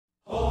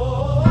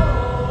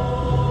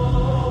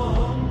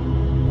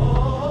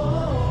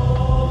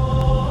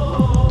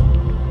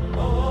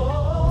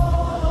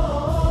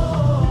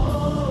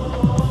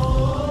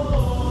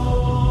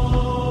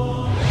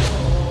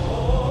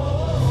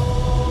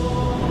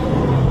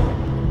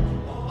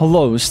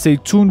Hello, stay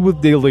tuned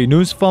with daily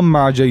news from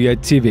Muharram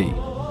TV.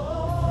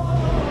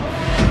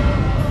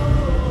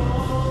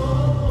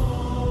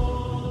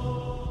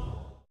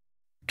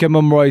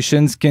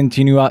 Commemorations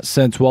continue at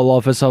Central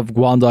Office of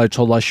Grand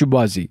Ayatollah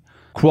Shirazi.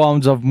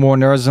 Crowds of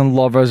mourners and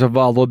lovers of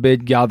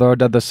AhlulBayt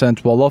gathered at the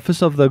Central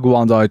Office of the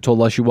Grand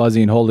Ayatollah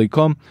Shirazi in Holy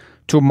Qom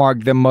to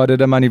mark the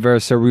martyrdom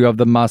anniversary of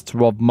the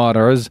Master of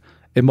Martyrs,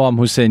 Imam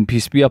Husayn,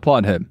 peace be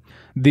upon him.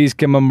 These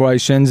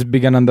commemorations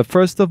began on the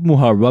 1st of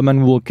Muharram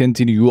and will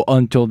continue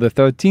until the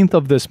 13th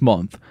of this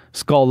month.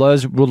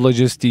 Scholars,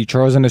 religious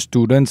teachers and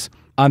students,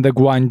 and the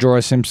Grand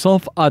Jurist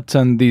himself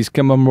attend these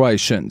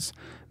commemorations.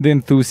 The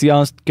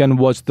enthusiast can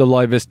watch the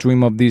live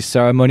stream of these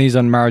ceremonies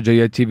on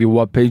Muharram TV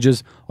web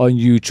pages on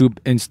YouTube,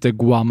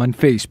 Instagram and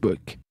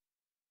Facebook.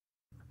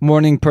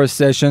 Morning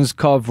processions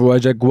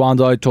coverage at Grand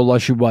Ayatollah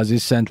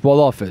Shirazi's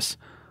Central Office.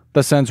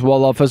 The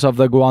Central Office of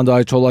the Grand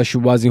Ayatollah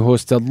Shirazi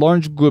hosted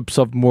large groups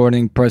of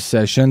morning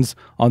processions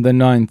on the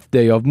 9th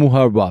day of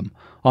Muharram.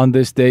 On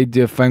this day,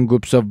 different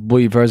groups of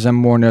believers and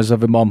mourners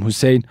of Imam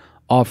Husayn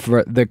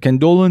offer their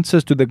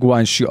condolences to the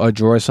Grand Shia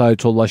Jurist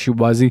Ayatollah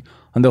Shirazi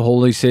and the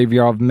Holy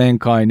Savior of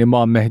mankind,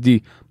 Imam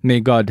Mahdi. May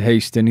God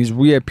hasten his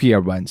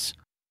reappearance.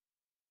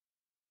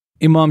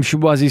 Imam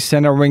Shirazi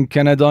Center in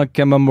Canada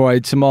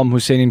commemorates Imam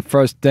Husayn in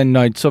first 10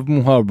 nights of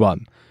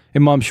Muharram.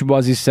 Imam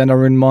Shirazi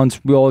Center in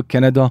Montreal,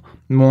 Canada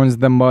mourns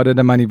the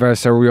martyrdom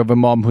anniversary of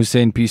Imam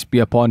Husayn, peace be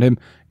upon him,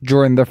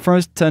 during the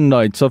first 10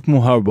 nights of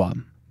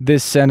Muharram.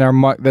 This center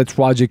marked the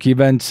tragic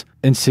events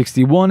in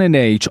 61 in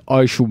age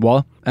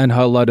Ashura and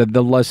highlighted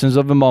the lessons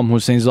of Imam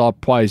Husayn's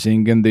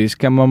uprising in these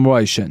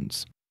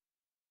commemorations.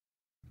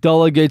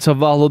 Delegates of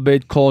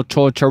AhlulBayt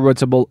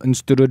Cultural-Charitable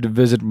Institute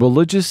visit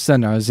religious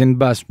centers in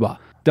Basra.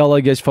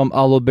 Delegates from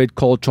AhlulBayt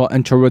Cultural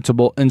and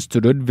Charitable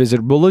Institute visit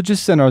religious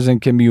centers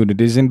and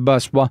communities in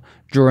Basra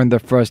during the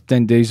first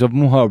 10 days of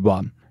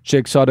Muharram.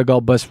 Sheikh Sadiq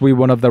al-Basri,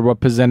 one of the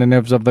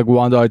representatives of the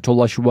Grand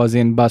Ayatollah Shirazi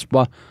in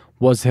Basra,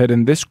 was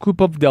heading this group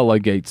of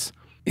delegates.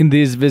 In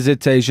these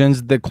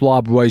visitations, the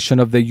collaboration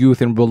of the youth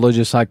in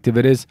religious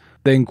activities,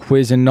 the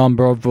increasing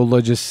number of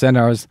religious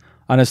centers,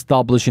 and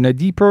establishing a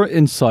deeper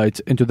insight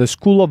into the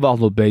school of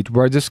AhlulBayt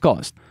were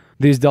discussed.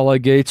 These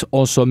delegates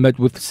also met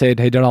with Sayyid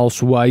Haidar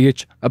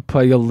al-Suwayic, a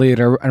prayer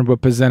leader and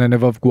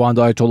representative of Grand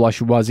Ayatollah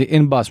Shirazi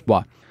in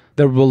Basra,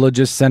 the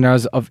religious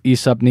centers of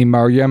Isa ibn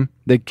Maryam,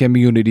 the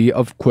community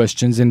of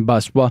Christians in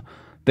Basra,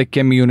 the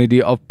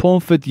community of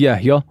Prophet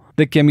Yahya,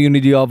 the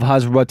community of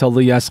Hazrat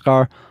Ali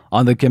Asghar,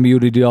 and the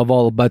community of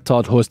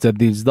AhlulBayt hosted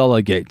these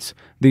delegates.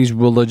 These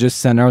religious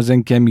centers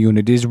and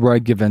communities were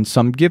given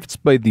some gifts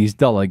by these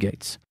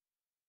delegates.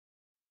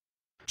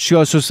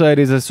 Shia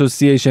Societies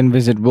Association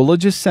visit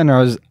religious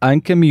centers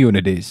and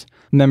communities.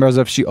 Members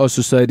of Shia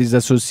Societies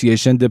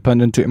Association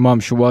dependent to Imam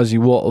Shirazi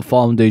World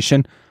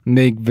Foundation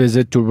make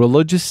visit to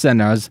religious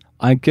centers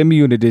and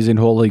communities in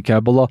Holy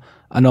Karbala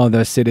and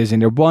other cities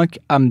in Iraq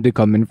and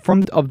become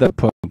informed of their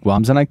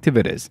programs and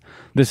activities.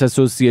 This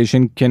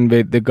association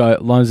conveyed the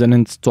guidelines and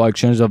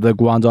instructions of the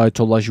Grand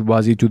Ayatollah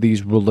Shirazi to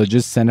these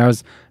religious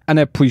centers and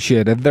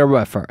appreciated their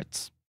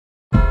efforts.